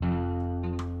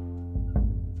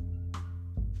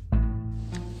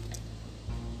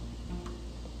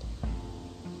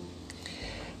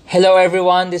Hello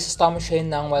everyone, this is Tommy Shane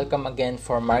Nang. Welcome again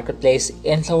for Marketplace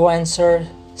Influencer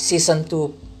Season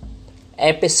 2,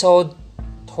 Episode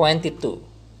 22.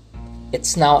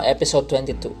 It's now Episode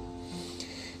 22.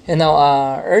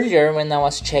 Earlier when I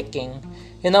was checking,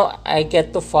 I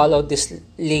get to follow this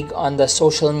league on the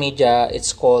social media.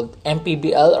 It's called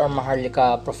MPBL or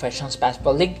Maharlika Professional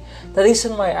Basketball League. The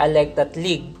reason why I like that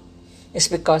league is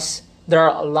because there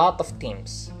are a lot of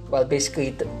teams. Well,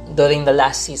 basically, during the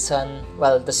last season,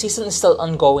 the season is still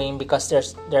ongoing because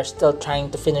they're still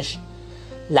trying to finish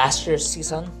last year's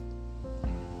season.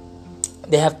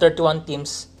 They have 31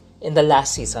 teams in the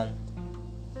last season.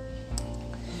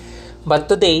 But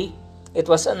today, it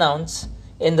was announced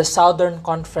in the Southern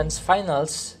Conference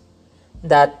Finals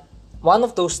that one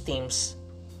of those teams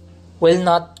will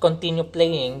not continue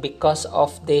playing because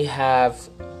of they have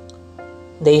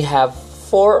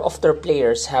 4 of their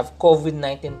players have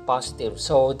COVID-19 positive.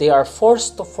 So they are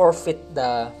forced to forfeit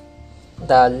the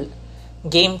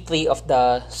Game 3 of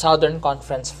the Southern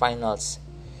Conference Finals.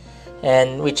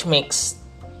 And which makes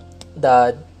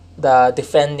the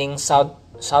defending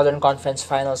Southern Conference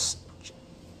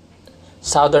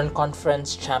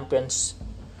champions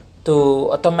to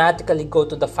automatically go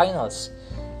to the finals.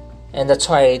 And that's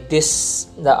why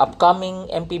the upcoming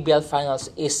MPBL Finals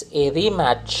is a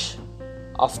rematch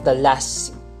of the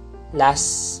last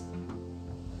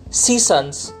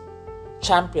season's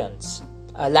champions.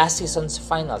 Last season's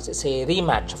finals is a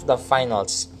rematch of the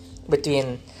finals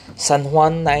between San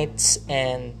Juan Knights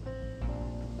and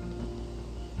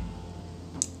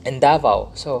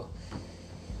Davao.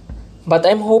 But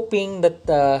I'm hoping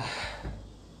that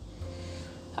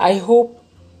I hope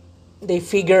they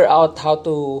figure out how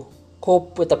to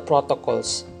cope with the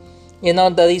protocols.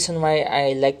 The reason why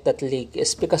I like that league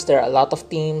is because there are a lot of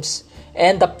teams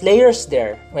and the players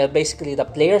there. Well, basically the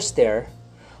players there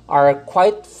are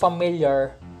quite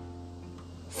familiar.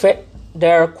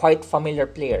 They're quite familiar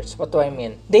players. What do I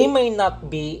mean? They may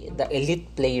not be the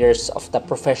elite players of the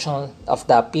professional of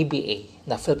the PBA,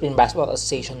 the Philippine Basketball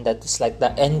Association, that is like the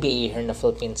NBA here in the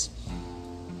Philippines.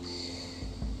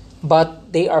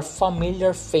 But they are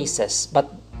familiar faces.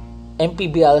 But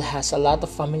MPBL has a lot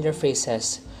of familiar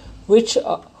faces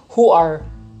who are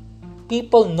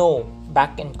people know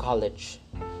back in college.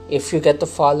 If you get to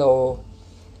follow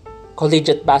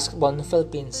collegiate basketball in the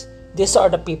Philippines, these are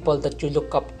the people that you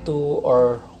look up to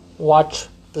or watch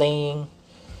playing,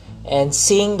 and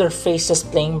seeing their faces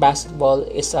playing basketball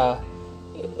is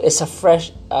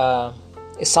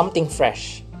something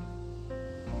fresh.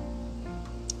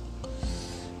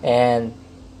 And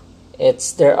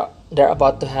they're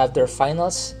about to have their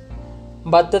finals.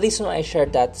 But the reason why I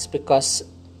shared that is because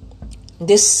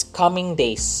this coming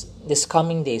days,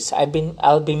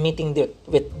 I'll be meeting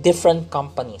with different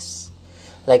companies.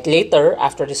 Like later,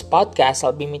 after this podcast,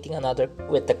 I'll be meeting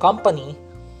with the company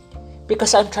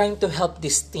because I'm trying to help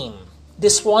this team.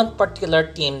 This one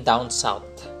particular team down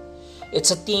south.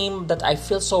 It's a team that I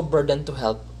feel so burdened to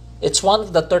help. It's one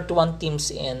of the 31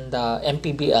 teams in the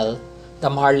MPBL, the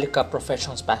Maharlika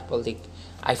Professional Basketball League.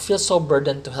 I feel so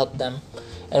burdened to help them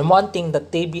and wanting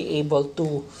that they be able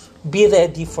to be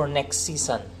ready for next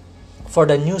season, for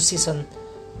the new season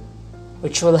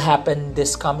which will happen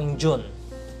this coming June.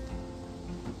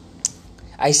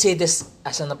 I see this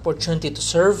as an opportunity to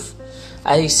serve.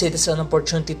 I see this as an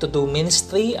opportunity to do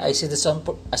ministry. I see this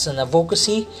as an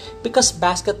advocacy because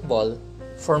basketball,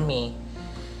 for me,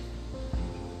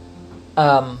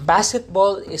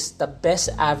 basketball is the best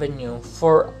avenue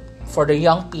for the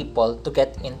young people to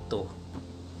get into.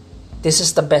 This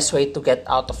is the best way to get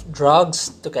out of drugs,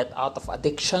 to get out of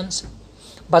addictions.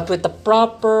 But with the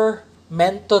proper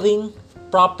mentoring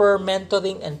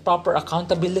and proper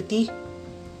accountability,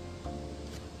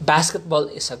 basketball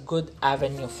is a good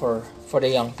avenue for the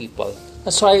young people.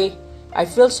 That's why I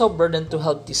feel so burdened to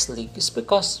help this league, is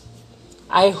because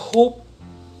I hope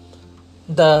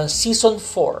the season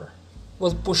 4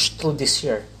 will push through this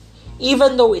year.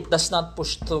 Even though it does not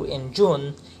push through in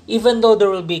June, even though there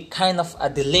will be kind of a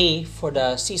delay for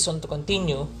the season to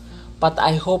continue, but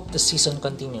I hope the season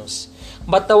continues.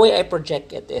 But the way I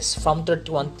project it is from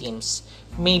 31 teams,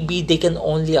 maybe they can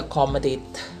only accommodate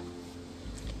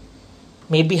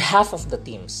maybe half of the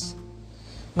teams.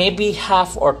 Maybe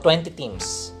half or 20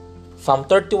 teams. From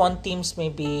 31 teams,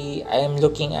 maybe I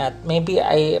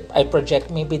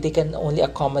project maybe they can only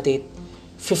accommodate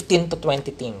 15 to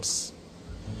 20 teams.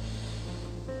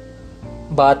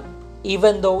 But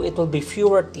even though it will be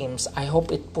fewer teams, I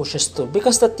hope it pushes through.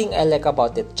 Because the thing I like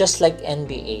about it, just like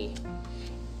NBA,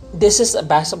 this is a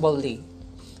basketball league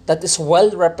that is well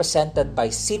represented by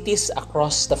cities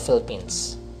across the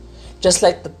Philippines. Just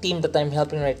like the team that I'm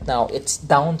helping right now, it's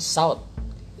down south.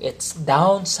 It's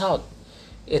down south.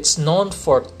 It's known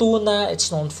for tuna,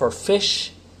 it's known for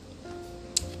fish.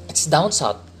 It's down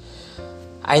south.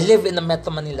 I live in the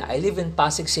Metro Manila. I live in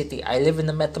Pasig City. I live in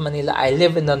the Metro Manila. I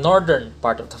live in the northern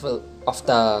part of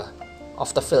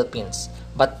the Philippines.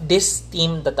 But this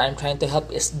team that I'm trying to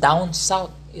help is down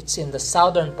south. It's in the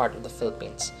southern part of the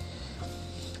Philippines.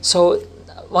 So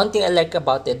one thing I like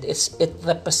about it is it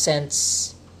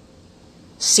represents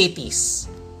cities,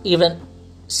 even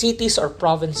cities or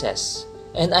provinces.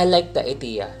 And I like the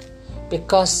idea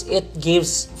because it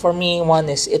gives, for me, one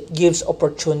is it gives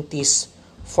opportunities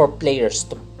for players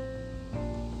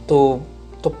to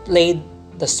play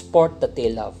the sport that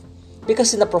they love.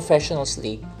 Because in the professionals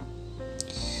league,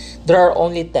 there are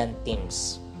only 10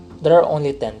 teams. There are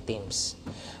only 10 teams.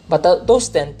 But those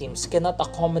 10 teams cannot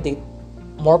accommodate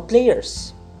more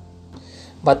players.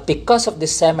 But because of the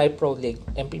semi-pro league,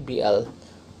 MPBL,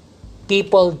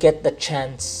 people get the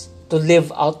chance to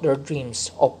live out their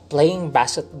dreams of playing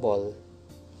basketball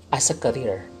as a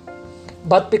career.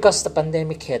 But because the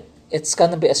pandemic hit, it's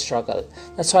gonna be a struggle.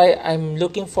 That's why I'm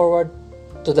looking forward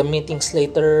to the meetings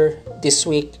later this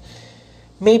week.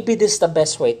 Maybe this is the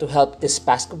best way to help these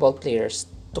basketball players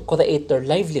to create their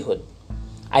livelihood.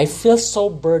 I feel so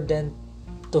burdened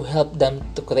to help them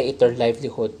to create their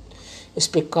livelihood. It's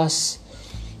because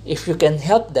if you can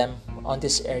help them on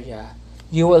this area,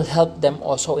 you will help them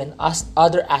also in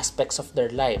other aspects of their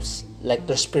lives, like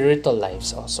their spiritual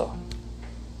lives also.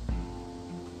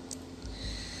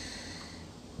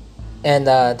 And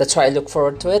that's why I look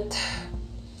forward to it.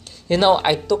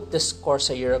 I took this course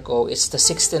a year ago. It's the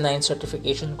 69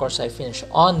 certification course I finished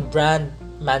on brand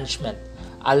management.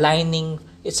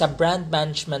 It's a brand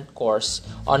management course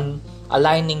on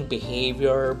aligning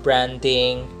behavior,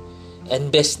 branding,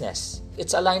 and business.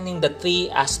 It's aligning the three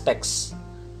aspects: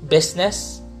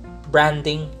 business,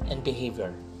 branding, and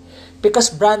behavior. Because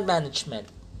brand management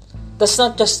does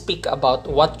not just speak about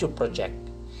what you project.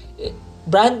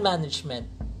 Brand management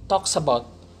talks about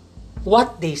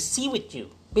what they see with you.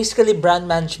 Basically, brand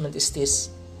management is this.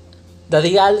 The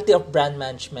reality of brand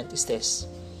management is this.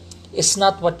 It's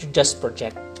not what you just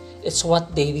project. It's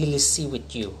what they really see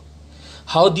with you.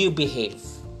 How do you behave?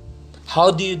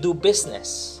 How do you do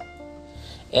business?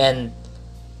 And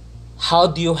how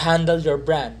do you handle your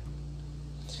brand?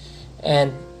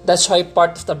 And that's why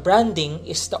part of the branding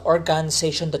is the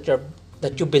organization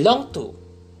that you belong to.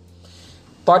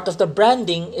 Part of the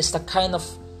branding is the kind of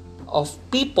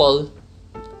people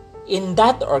in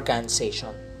that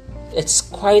organization. It's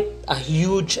quite a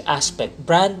huge aspect.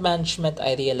 Brand management,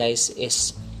 I realize,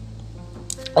 is,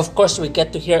 of course, we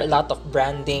get to hear a lot of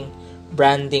branding.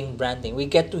 We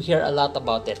get to hear a lot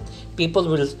about it.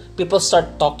 People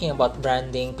start talking about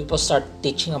branding. People start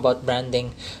teaching about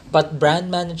branding. But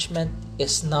brand management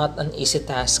is not an easy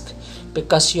task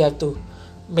because you have to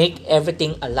make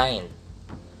everything aligned.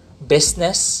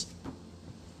 Business,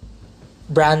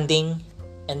 branding,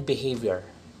 and behavior.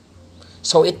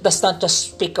 So it does not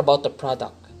just speak about the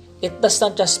product. It does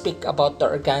not just speak about the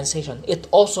organization. It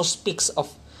also speaks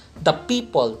of the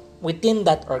people within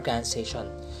that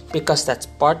organization, because that's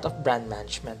part of brand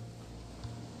management.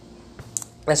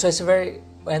 And so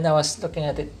when I was looking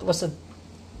at it, it was a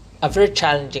very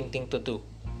challenging thing to do.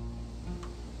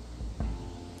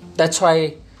 That's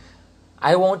why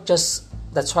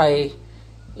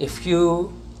if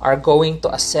you are going to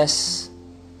assess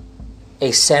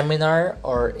a seminar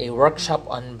or a workshop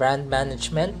on brand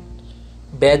management,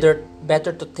 better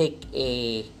to take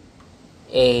a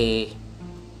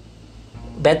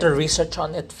better research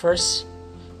on it first,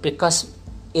 because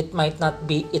it might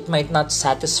not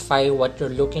satisfy what you're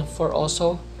looking for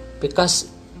also,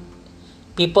 because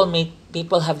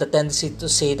people have the tendency to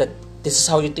say that this is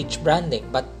how you teach branding,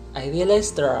 but I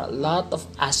realize there are a lot of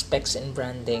aspects in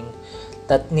branding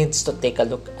that needs to take a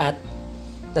look at.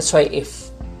 That's why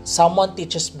if someone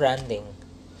teaches branding,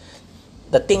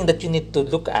 the thing that you need to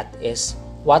look at is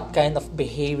what kind of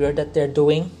behavior that they're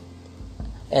doing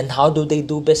and how do they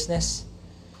do business.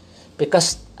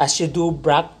 Because as you do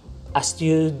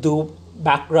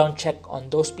background check on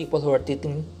those people who are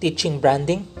teaching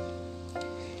branding,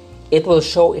 it will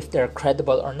show if they're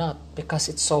credible or not, because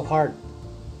it's so hard.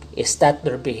 Is that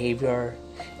their behavior?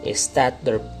 Is that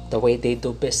the way they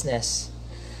do business?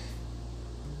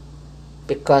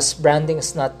 Because branding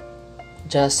is not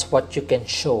just what you can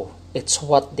show, it's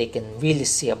what they can really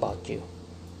see about you.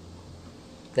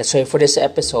 That's why for this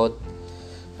episode,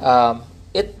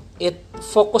 it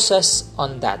focuses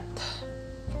on that.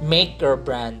 Make your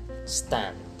brand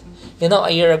stand.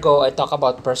 A year ago I talked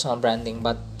about personal branding,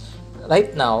 but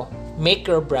right now, make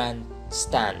your brand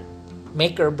stand.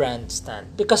 make your brand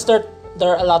stand, because there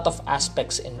are a lot of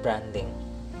aspects in branding.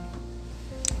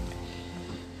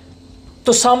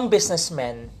 To some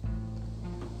businessmen,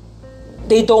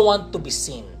 they don't want to be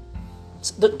seen.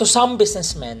 To some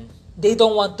businessmen, they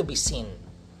don't want to be seen.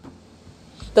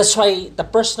 That's why the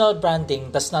personal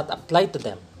branding does not apply to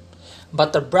them.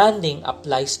 But the branding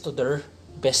applies to their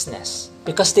business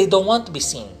because they don't want to be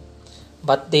seen.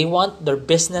 But they want their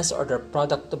business or their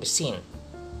product to be seen.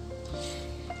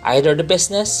 Either the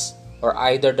business, or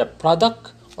either the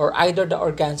product, or either the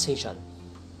organization.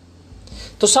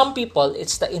 To some people,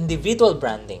 it's the individual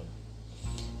branding.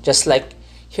 Just like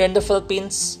here in the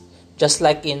Philippines, just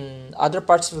like in other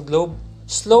parts of the globe,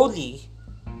 slowly,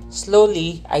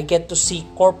 I get to see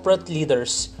corporate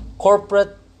leaders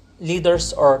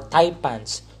or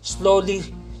taipans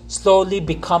slowly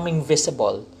becoming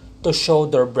visible to show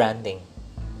their branding.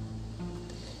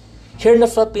 Here in the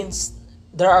Philippines,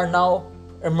 there are now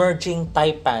emerging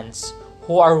taipans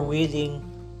who are willing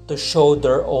to show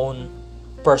their own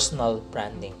personal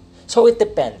branding. So it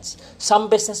depends. Some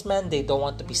businessmen, they don't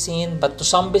want to be seen, but to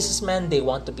some businessmen, they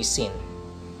want to be seen.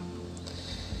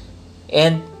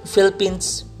 And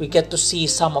Philippines, we get to see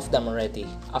some of them already.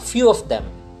 A few of them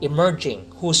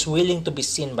emerging who's willing to be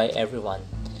seen by everyone.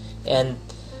 And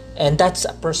that's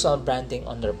a personal branding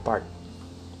on their part.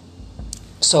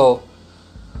 So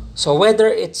whether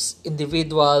it's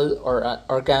individual or an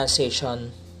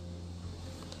organization,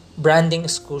 branding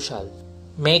is crucial.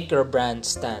 Make your brand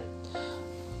stand.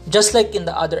 Just like in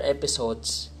the other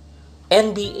episodes,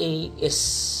 NBA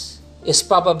is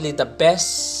probably the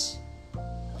best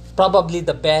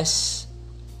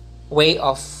way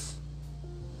of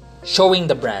showing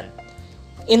the brand.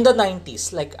 In the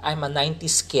 90s, like I'm a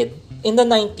 90s kid, in the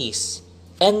 90s,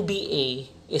 NBA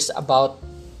is about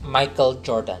Michael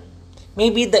Jordan.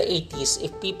 Maybe the 80s,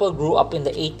 if people grew up in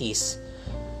the 80s,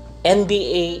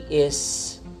 NBA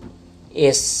is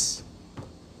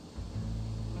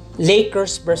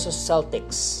Lakers versus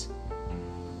Celtics,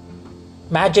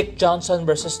 Magic Johnson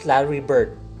versus Larry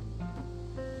Bird,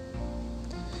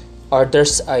 or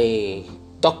there's a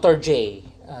Dr. J,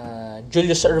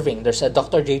 Julius Erving. There's a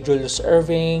Dr. J, Julius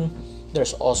Erving.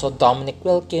 There's also Dominic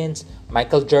Wilkins.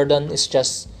 Michael Jordan is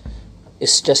just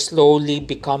slowly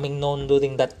becoming known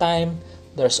during that time.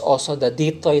 There's also the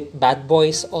Detroit Bad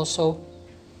Boys also.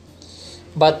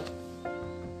 But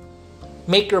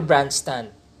make your brand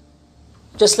stand.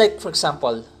 Just like, for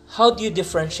example, how do you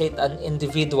differentiate an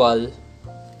individual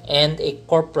and a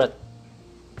corporate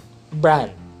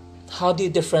brand? How do you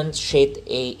differentiate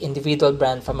an individual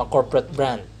brand from a corporate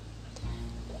brand?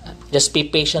 Just be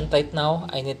patient right now.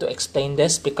 I need to explain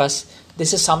this because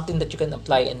this is something that you can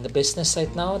apply in the business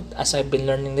right now as I've been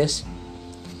learning this.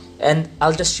 And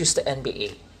I'll just use the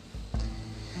NBA.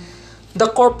 The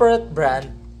corporate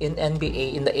brand in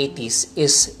NBA in the 80s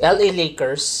is LA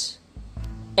Lakers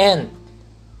and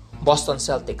Boston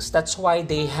Celtics. That's why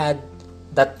they had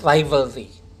that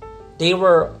rivalry. They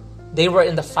were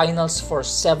in the finals for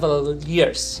several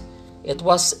years. It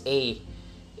was a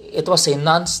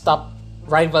non-stop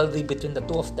rivalry between the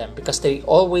two of them because they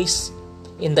always,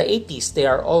 in the 80s, they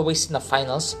are always in the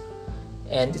finals,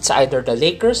 and it's either the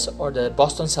Lakers or the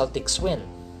Boston Celtics win.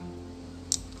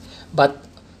 But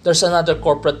there's another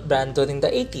corporate brand during the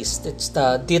 80s. It's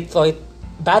the Detroit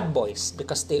Bad Boys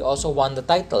because they also won the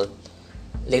title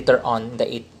later on in the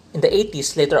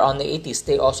 80s. Later on in the 80s,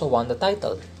 they also won the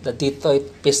title. The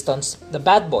Detroit Pistons, the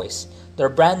Bad Boys. Their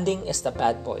branding is the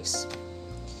Bad Boys.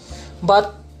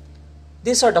 But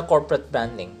these are the corporate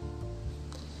branding.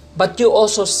 But you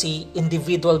also see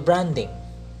individual branding.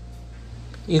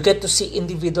 You get to see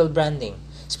individual branding.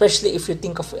 Especially if you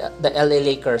think of the LA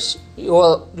Lakers, you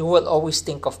will always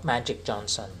think of Magic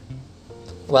Johnson.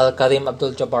 Well, Kareem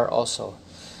Abdul-Jabbar also.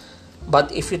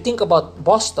 But if you think about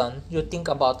Boston, you think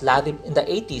about Larry in the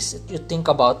 80s, you think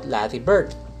about Larry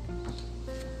Bird.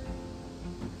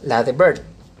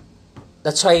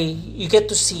 That's why you get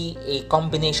to see a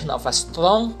combination of a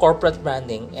strong corporate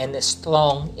branding and a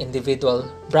strong individual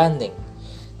branding.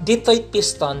 Detroit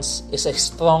Pistons is a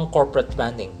strong corporate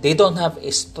branding. They don't have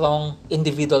a strong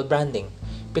individual branding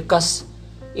because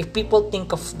if people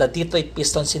think of the Detroit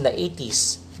Pistons in the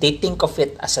 80s, they think of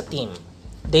it as a team.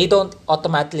 They don't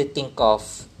automatically think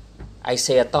of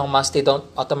Isaiah Thomas. They don't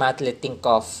automatically think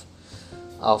of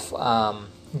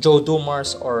Joe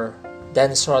Dumars or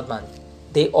Dennis Rodman.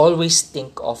 They always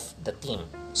think of the team.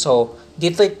 So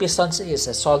Detroit Pistons is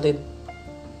a solid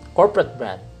corporate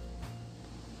brand.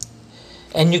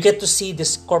 And you get to see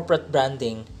this corporate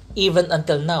branding even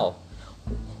until now.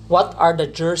 What are the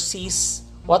jerseys?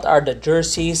 Or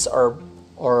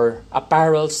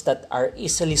apparels that are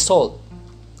easily sold?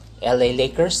 LA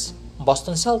Lakers,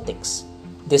 Boston Celtics.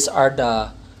 These are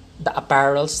the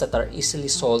apparels that are easily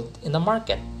sold in the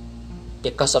market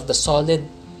because of the solid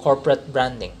corporate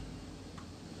branding.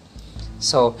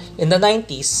 So in the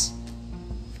 90s,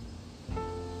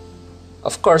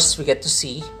 of course, we get to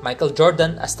see Michael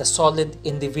Jordan as the solid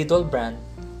individual brand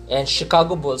and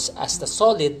Chicago Bulls as the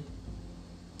solid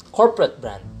corporate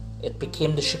brand. It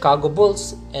became the Chicago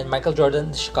Bulls and Michael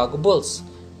Jordan the Chicago Bulls.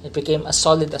 It became as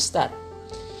solid as that.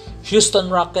 Houston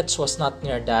Rockets was not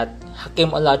near that.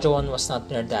 Hakeem Olajuwon was not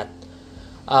near that.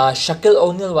 Shaquille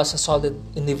O'Neal was a solid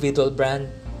individual brand.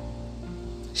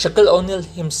 Shaquille O'Neal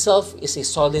himself is a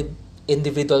solid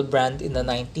individual brand in the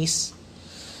 90s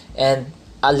and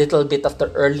a little bit of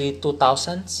the early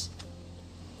 2000s.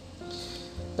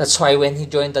 That's why when he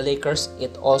joined the Lakers,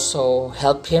 it also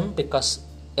helped him because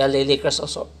LA Lakers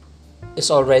also is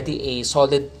already a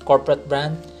solid corporate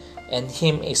brand and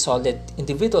him a solid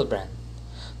individual brand.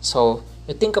 So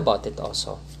you think about it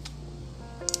also.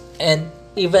 And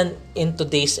even in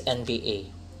today's NBA,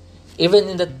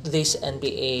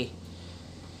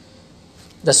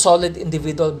 the solid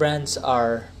individual brands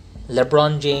are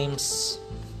LeBron James,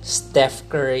 Steph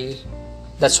Curry.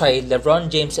 That's why LeBron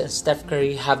James and Steph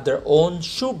Curry have their own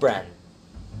shoe brand.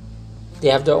 They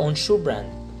have their own shoe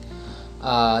brand.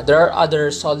 There are other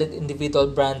solid individual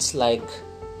brands like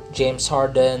James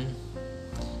Harden.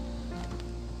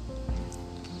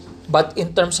 But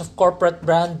in terms of corporate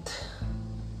brand,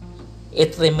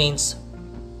 it remains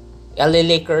LA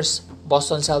Lakers,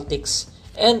 Boston Celtics,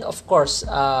 and of course,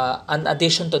 an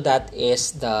addition to that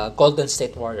is the Golden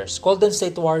State Warriors. Golden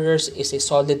State Warriors is a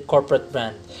solid corporate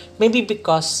brand. Maybe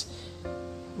because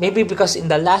in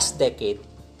the last decade,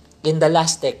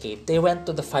 they went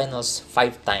to the finals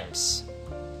 5 times.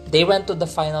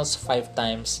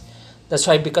 That's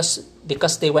why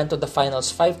because they went to the finals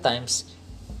 5 times,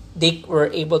 they were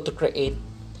able to create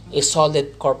a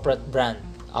solid corporate brand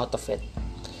out of it.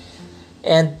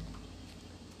 And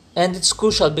it's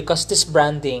crucial because this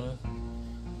branding,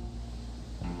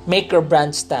 Make Your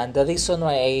Brand Stand, the reason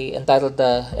why I entitled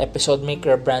the episode Make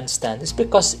Your Brand Stand is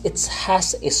because it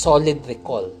has a solid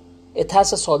recall.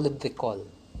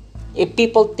 If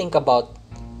people think about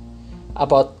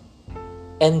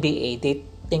NBA, they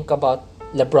think about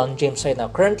LeBron James right now.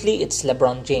 Currently, it's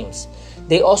LeBron James.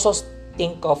 They also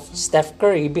think of Steph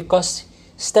Curry because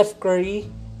Steph Curry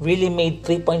really made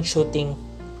 3-point shooting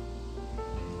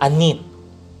a need.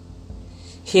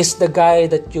 He's the guy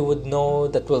that you would know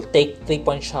that will take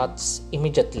 3-point shots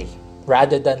immediately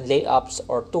rather than layups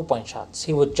or 2-point shots.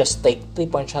 He would just take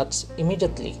 3-point shots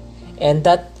immediately. And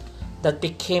that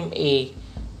became a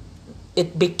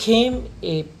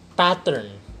pattern,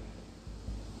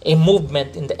 a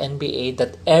movement in the NBA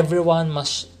that everyone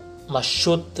must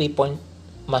shoot 3-point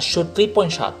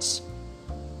shots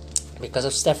because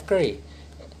of Steph Curry.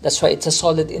 That's why it's a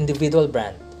solid individual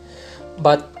brand.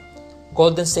 But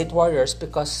Golden State Warriors,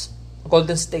 because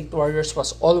Golden State Warriors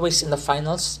was always in the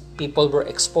finals, people were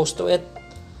exposed to it,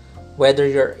 whether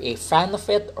you're a fan of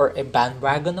it or a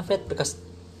bandwagon of it, because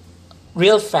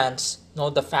real fans know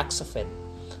the facts of it,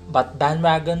 but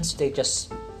bandwagons, they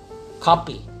just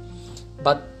copy.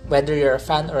 But whether you're a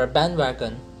fan or a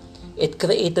bandwagon, it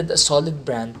created a solid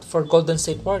brand for Golden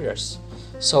State Warriors.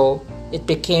 So it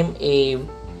became a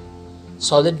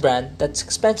solid brand that's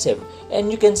expensive. And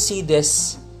you can see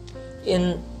this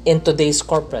in today's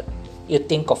corporate. You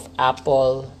think of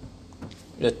Apple,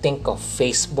 you think of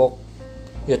Facebook,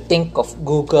 you think of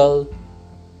Google.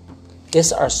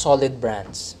 These are solid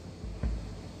brands.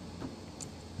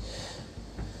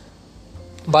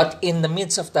 But in the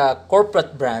midst of the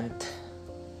corporate brand,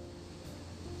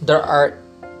 there are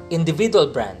individual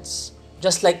brands.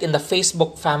 Just like in the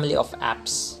Facebook family of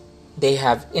apps, they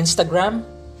have Instagram,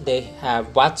 they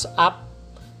have WhatsApp,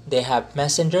 they have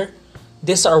Messenger.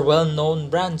 These are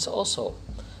well-known brands also.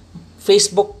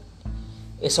 Facebook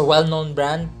is a well-known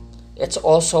brand. It's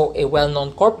also a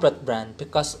well-known corporate brand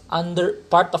because under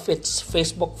part of its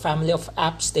Facebook family of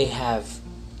apps, they have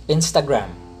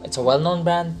Instagram. It's a well-known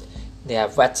brand. They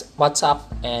have WhatsApp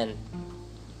and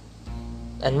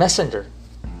Messenger.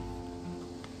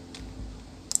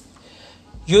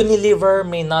 Unilever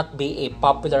may not be a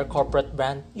popular corporate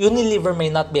brand. Unilever may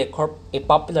not be a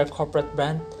popular corporate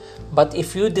brand, but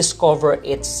if you discover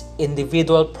its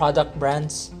individual product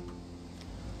brands,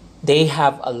 they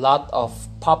have a lot of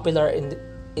popular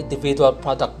individual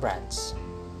product brands.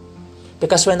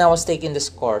 Because when I was taking this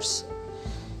course,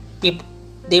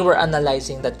 they were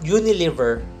analyzing that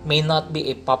Unilever may not be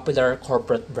a popular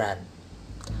corporate brand,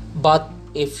 but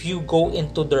if you go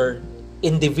into their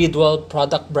individual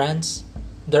product brands,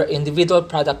 their individual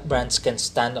product brands can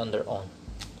stand on their own.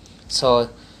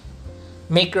 So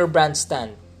make your brand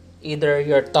stand. Either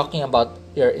you're talking about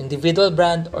your individual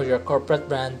brand or your corporate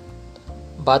brand,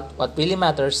 but what really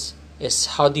matters is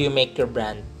how do you make your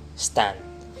brand stand.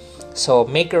 So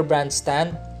make your brand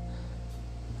stand.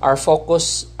 Our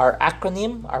focus word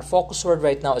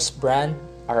right now is brand.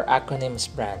 Our acronym is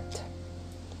brand.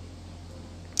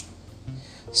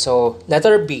 So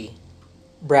letter B,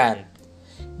 brand.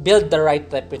 Build the right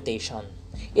reputation.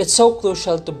 It's so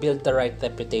crucial to build the right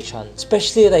reputation,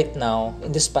 especially right now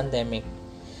in this pandemic.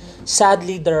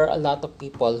 Sadly, there are a lot of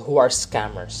people who are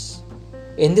scammers.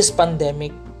 In this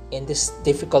pandemic, in these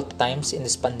difficult times in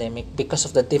this pandemic, because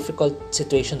of the difficult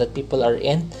situation that people are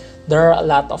in, there are a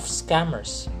lot of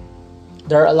scammers.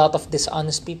 There are a lot of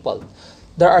dishonest people.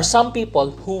 There are some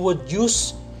people who would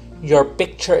use your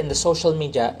picture in the social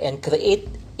media and create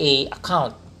a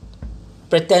account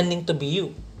pretending to be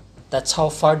you. That's how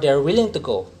far they're willing to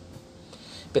go.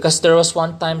 Because there was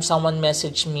one time someone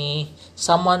messaged me,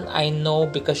 someone I know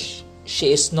because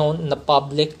she is known in the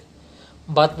public,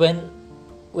 but when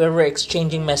we were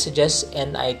exchanging messages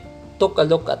and I took a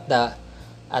look at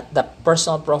the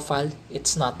personal profile,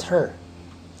 it's not her.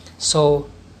 So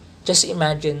just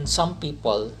imagine some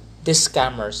people, these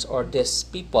scammers or these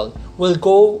people will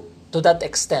go to that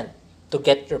extent to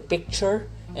get your picture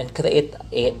and create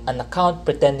an account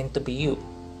pretending to be you.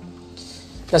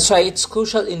 That's why it's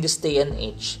crucial in this day and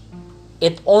age.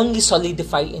 It only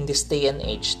solidifies in this day and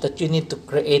age that you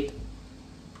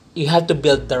have to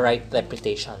build the right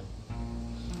reputation.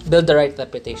 Build the right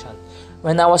reputation.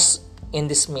 When I was in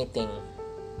this meeting,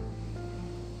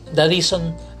 the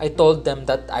reason I told them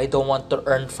that I don't want to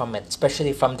earn from it,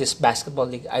 especially from this basketball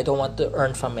league, I don't want to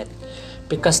earn from it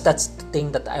because that's the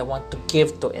thing that I want to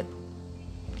give to it.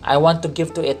 I want to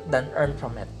give to it than earn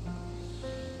from it.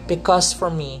 Because for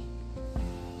me,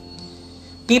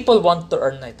 people want to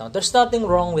earn right now. There's nothing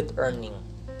wrong with earning.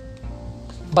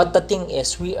 But the thing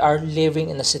is, we are living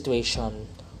in a situation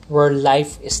where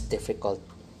life is difficult.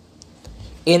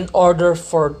 In order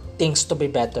for things to be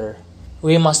better,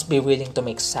 we must be willing to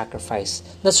make sacrifice.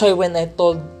 That's why when I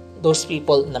told those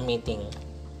people in a meeting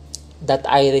that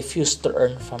I refuse to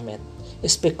earn from it,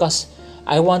 it's because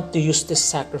I want to use this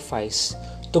sacrifice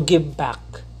to give back.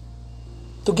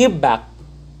 To give back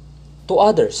to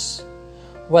others.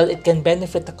 Well, it can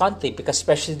benefit the country because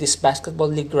especially this basketball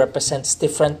league represents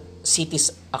different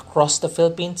cities across the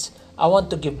Philippines. I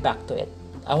want to give back to it.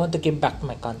 I want to give back to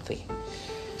my country.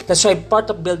 That's why part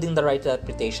of building the right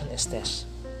reputation is this.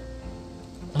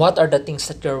 What are the things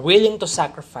that you're willing to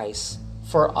sacrifice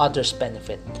for others'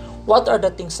 benefit? What are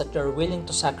the things that you're willing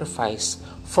to sacrifice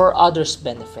for others'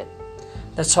 benefit?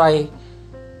 That's why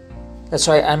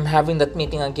I'm having that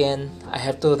meeting again. I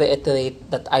have to reiterate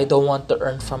that I don't want to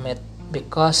earn from it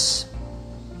because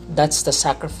that's the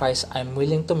sacrifice I'm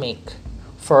willing to make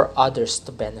for others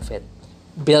to benefit.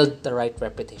 Build the right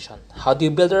reputation. How do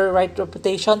you build the right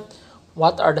reputation?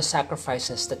 What are the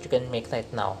sacrifices that you can make right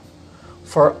now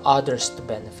for others to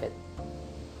benefit?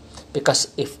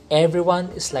 Because if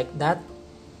everyone is like that,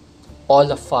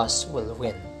 all of us will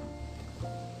win.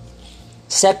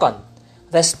 Second,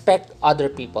 respect other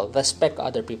people. Respect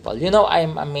other people. You know,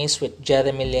 I'm amazed with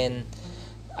Jeremy Lin.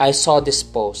 I saw this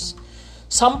post.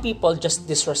 Some people just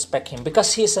disrespect him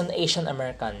because he's an Asian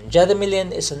American. Jeremy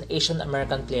Lin is an Asian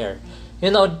American player.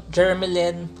 You know, Jeremy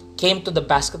Lin came to the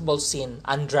basketball scene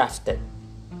undrafted.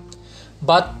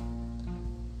 But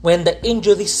when the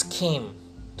injuries came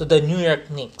to the New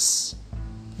York Knicks,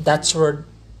 that's where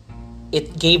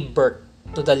it gave birth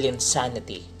to the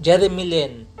Linsanity. Jeremy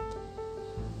Lin,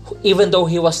 even though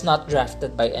he was not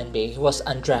drafted by NBA, he was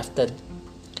undrafted.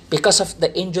 Because of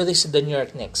the injuries to the New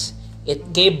York Knicks,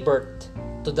 it gave birth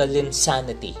to the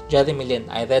Linsanity. Jeremy Lin,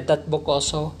 I read that book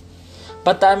also.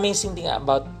 But the amazing thing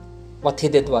about what he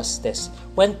did was this.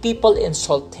 When people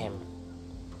insult him,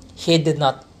 he did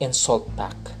not insult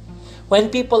back. When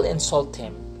people insult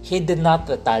him, he did not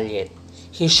retaliate.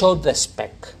 He showed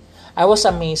respect. I was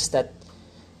amazed that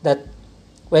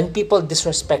when people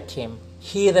disrespect him,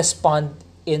 he responded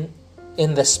in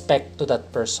respect to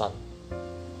that person.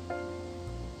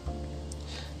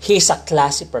 He's a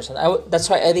classy person. That's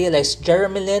why I realized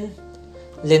Jeremy Lin,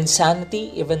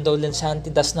 Linsanity, even though Linsanity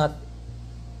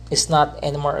is not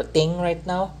anymore a thing right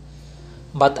now,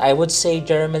 but I would say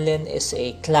Jeremy Lin is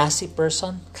a classy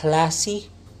person. Classy,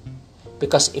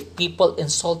 because if people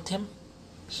insult him,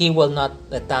 he will not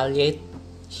retaliate.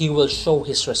 He will show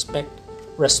his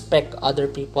respect other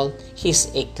people.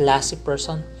 He's a classy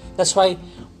person. That's why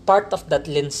part of that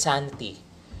Linsanity,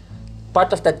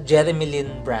 part of that Jeremy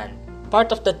Lin brand,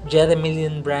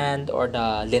 or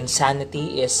the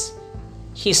Linsanity is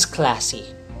he's classy.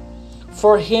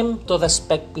 For him to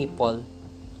respect people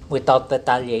without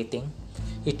retaliating,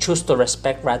 he chose to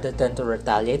respect rather than to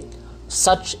retaliate.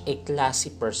 Such a classy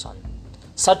person.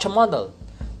 Such a model.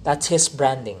 That's his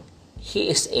branding. He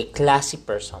is a classy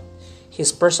person.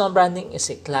 His personal branding is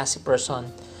a classy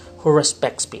person who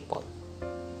respects people.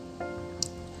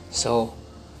 So,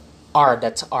 R,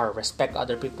 that's R, respect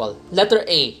other people. Letter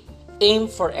A, aim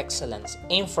for excellence.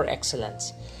 Aim for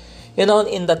excellence. You know,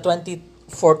 in the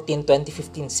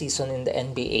 2014-2015 season in the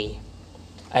NBA,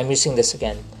 I'm using this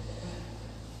again.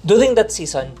 During that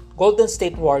season, Golden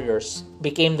State Warriors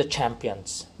became the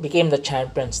champions.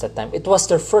 That time. It was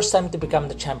their first time to become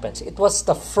the champions. It was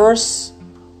the first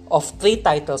of 3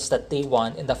 titles that they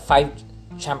won in the 5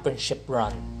 championship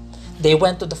run. They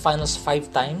went to the finals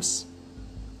 5 times.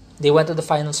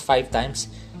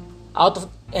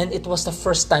 And it was the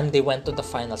first time they went to the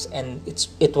finals, and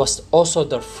it was also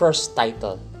their first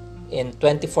title in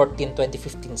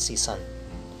 2014-2015 season.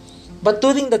 But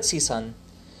during that season,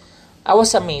 I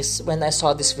was amazed when I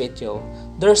saw this video.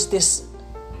 There's this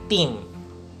team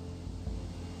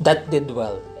that did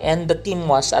well, and the team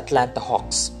was Atlanta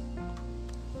Hawks.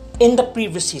 In the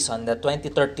previous season, the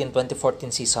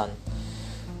 2013-2014 season,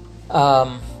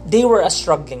 they were a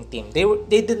struggling team. They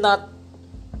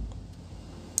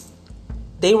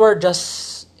were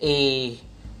just a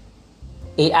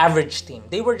average team.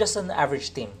 They were just an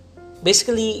average team.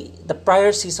 Basically, the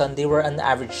prior season they were an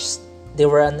average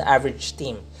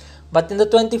team. But in the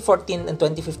 2014 and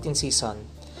 2015 season,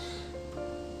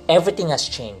 everything has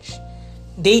changed.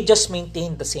 They just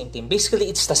maintained the same team. Basically,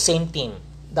 it's the same team.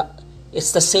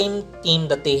 It's the same team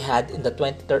that they had in the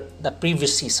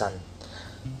previous season.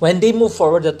 When they moved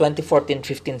forward the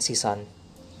 2014-15 season,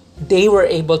 they were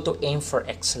able to aim for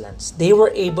excellence. They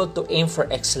were able to aim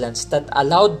for excellence that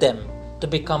allowed them to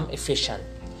become efficient.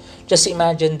 Just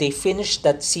imagine they finished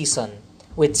that season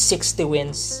with 60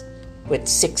 wins.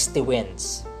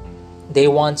 They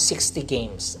won 60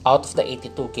 games out of the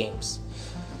 82 games.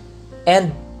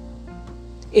 And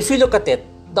if you look at it,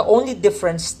 the only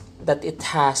difference that it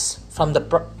has from the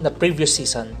previous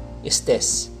season is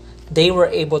this. They were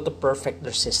able to perfect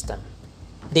their system.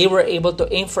 They were able to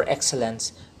aim for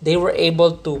excellence. They were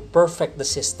able to perfect the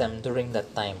system during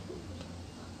that time.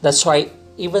 That's why,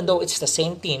 even though it's the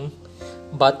same team,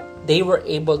 but they were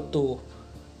able to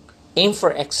aim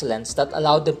for excellence that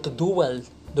allowed them to do well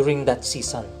during that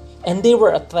season. And they were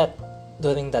a threat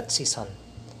during that season.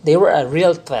 They were a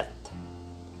real threat.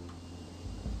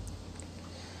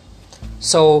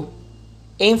 So,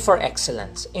 aim for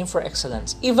excellence. Aim for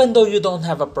excellence. Even though you don't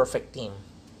have a perfect team,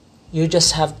 you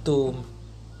just have to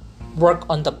work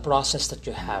on the process that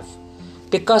you have.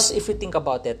 Because if you think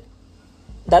about it,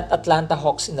 that Atlanta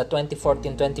Hawks in the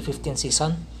 2014-2015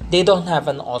 season, they don't have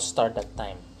an all-star that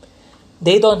time.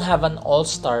 They don't have an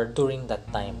all-star during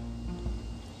that time.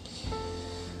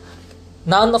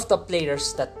 None of the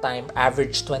players that time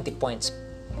averaged 20 points.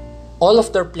 All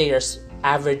of their players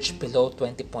averaged below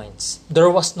 20 points. There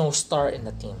was no star in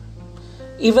the team.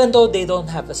 Even though they don't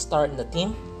have a star in the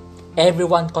team,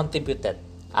 everyone contributed.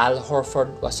 Al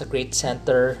Horford was a great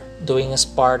center doing his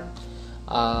part.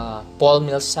 Paul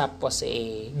Millsap was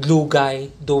a glue guy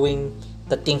doing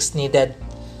the things needed.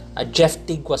 Jeff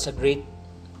Teague was a great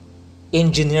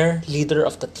engineer, leader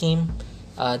of the team.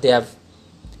 They have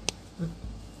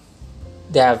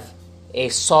a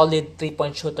solid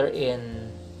 3-point shooter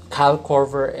in Kyle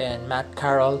Korver and Matt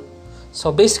Carroll.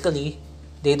 So basically,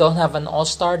 they don't have an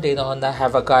all-star. They don't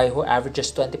have a guy who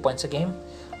averages 20 points a game.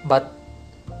 But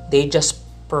they just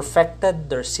perfected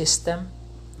their system.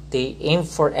 They aimed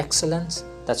for excellence.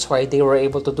 That's why they were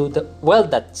able to do well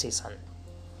that season.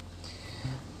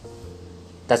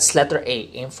 That's letter A,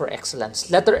 aim for excellence.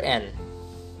 Letter N,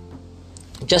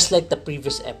 just like the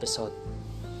previous episode.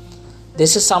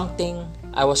 This is something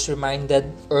I was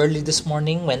reminded early this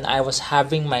morning when I was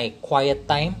having my quiet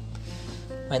time.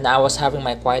 My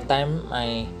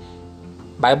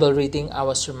Bible reading, I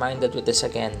was reminded with this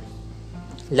again.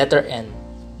 Letter N,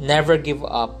 never give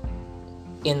up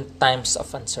in times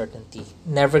of uncertainty.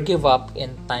 Never give up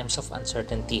in times of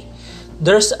uncertainty.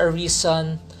 There's a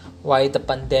reason why the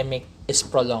pandemic is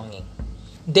prolonging.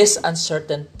 This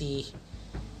uncertainty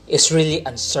is really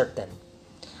uncertain.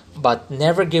 But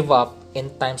never give up in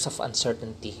times of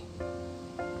uncertainty.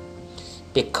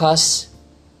 Because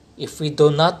if we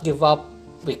do not give up,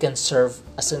 we can serve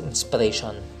as an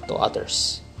inspiration to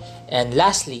others. And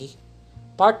lastly,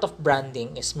 part of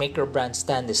branding is make your brand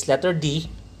stand is letter D,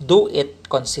 do it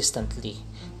consistently.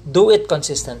 Do it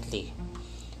consistently.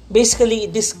 Basically,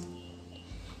 this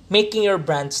making your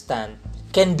brand stand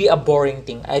can be a boring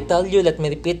thing. I tell you, let me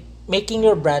repeat, making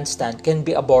your brand stand can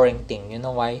be a boring thing. You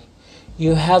know why?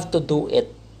 You have to do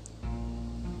it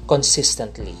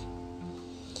consistently.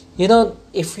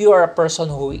 If you are a person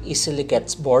who easily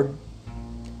gets bored,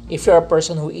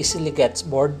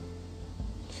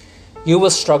 you will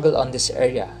struggle on this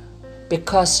area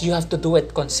because you have to do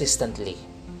it consistently.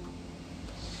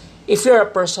 If you're a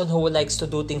person who likes to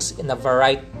do things in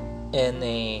variety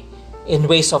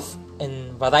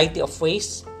of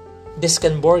ways, this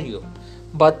can bore you,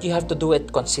 but you have to do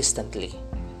it consistently.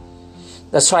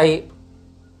 That's why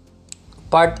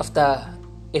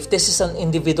if this is an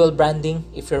individual branding,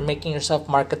 if you're making yourself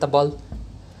marketable,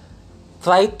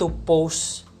 try to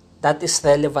post that is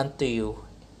relevant to you.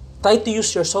 Try to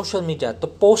use your social media to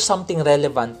post something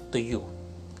relevant to you,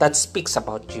 that speaks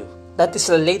about you, that is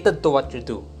related to what you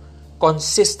do.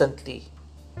 Consistently.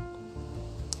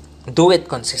 Do it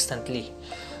consistently.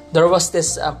 There was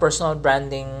this personal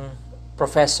branding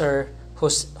professor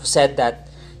who said that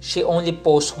she only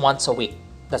posts once a week.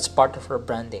 That's part of her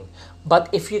branding. But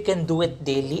if you can do it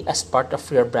daily as part of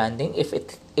your branding, if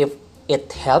it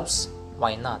helps,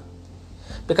 why not?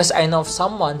 Because I know of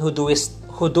someone who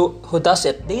does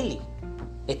it daily.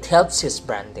 It helps his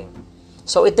branding.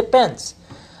 So it depends.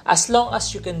 As long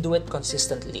as you can do it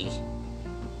consistently,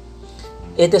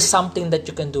 it is something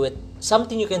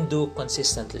you can do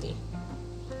consistently.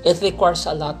 It requires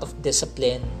a lot of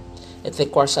discipline. It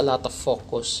requires a lot of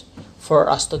focus for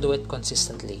us to do it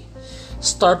consistently.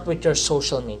 Start with your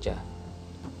social media.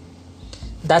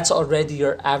 That's already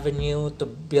your avenue to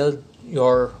build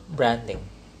your branding.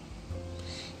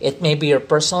 It may be your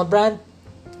personal brand,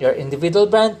 your individual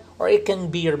brand, or it can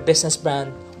be your business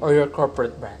brand or your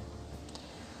corporate brand.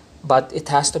 But it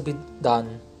has to be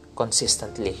done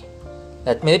consistently.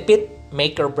 Let me repeat,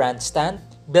 make your brand stand,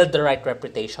 build the right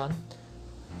reputation.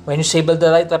 When you say build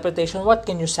the right reputation, what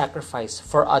can you sacrifice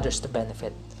for others to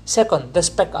benefit? Second,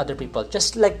 respect other people.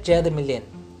 Just like Jeremy Lin.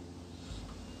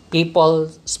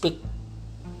 People speak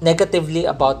negatively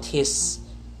about his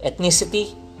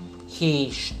ethnicity.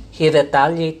 He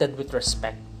retaliated with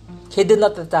respect. He did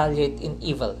not retaliate in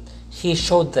evil. He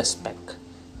showed respect.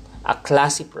 A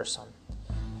classy person.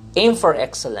 Aim for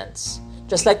excellence.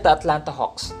 Just like the Atlanta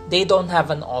Hawks, they don't have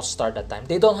an all-star that time.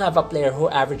 They don't have a player who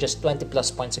averages 20 plus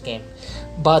points a game.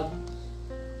 But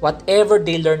whatever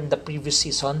they learned in the previous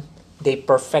season, they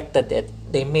perfected it.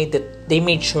 They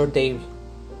made sure they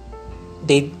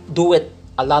do it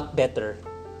a lot better.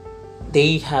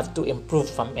 They have to improve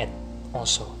from it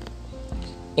also.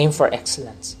 Aim for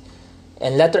excellence.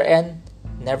 And letter N,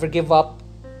 never give up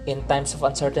in times of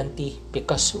uncertainty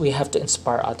because we have to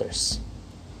inspire others.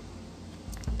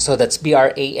 So that's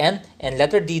BRAN. And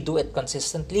letter D, do it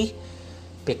consistently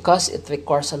because it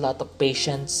requires a lot of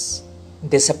patience,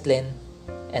 discipline,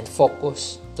 and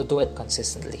focus to do it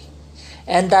consistently.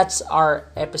 And that's our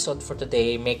episode for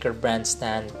today, Make Your Brand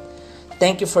Stand.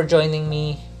 Thank you for joining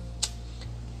me.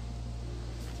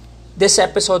 This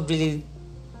episode really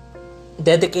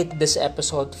dedicated this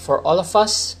episode for all of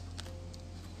us.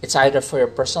 It's either for your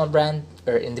personal brand,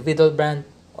 or individual brand,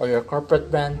 or your corporate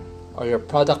brand, or your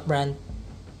product brand.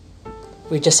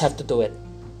 We just have to do it.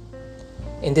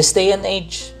 In this day and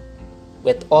age,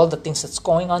 with all the things that's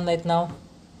going on right now,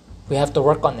 we have to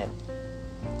work on it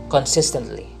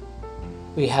consistently.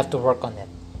 We have to work on it.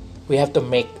 We have to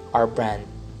make our brand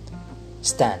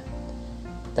stand.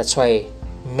 That's why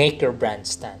make your brand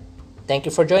stand. Thank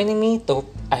you for joining me.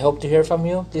 I hope to hear from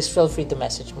you. Please feel free to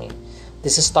message me.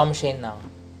 This is Tom Shane Nang,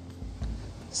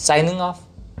 signing off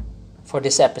for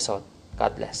this episode.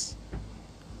 God bless.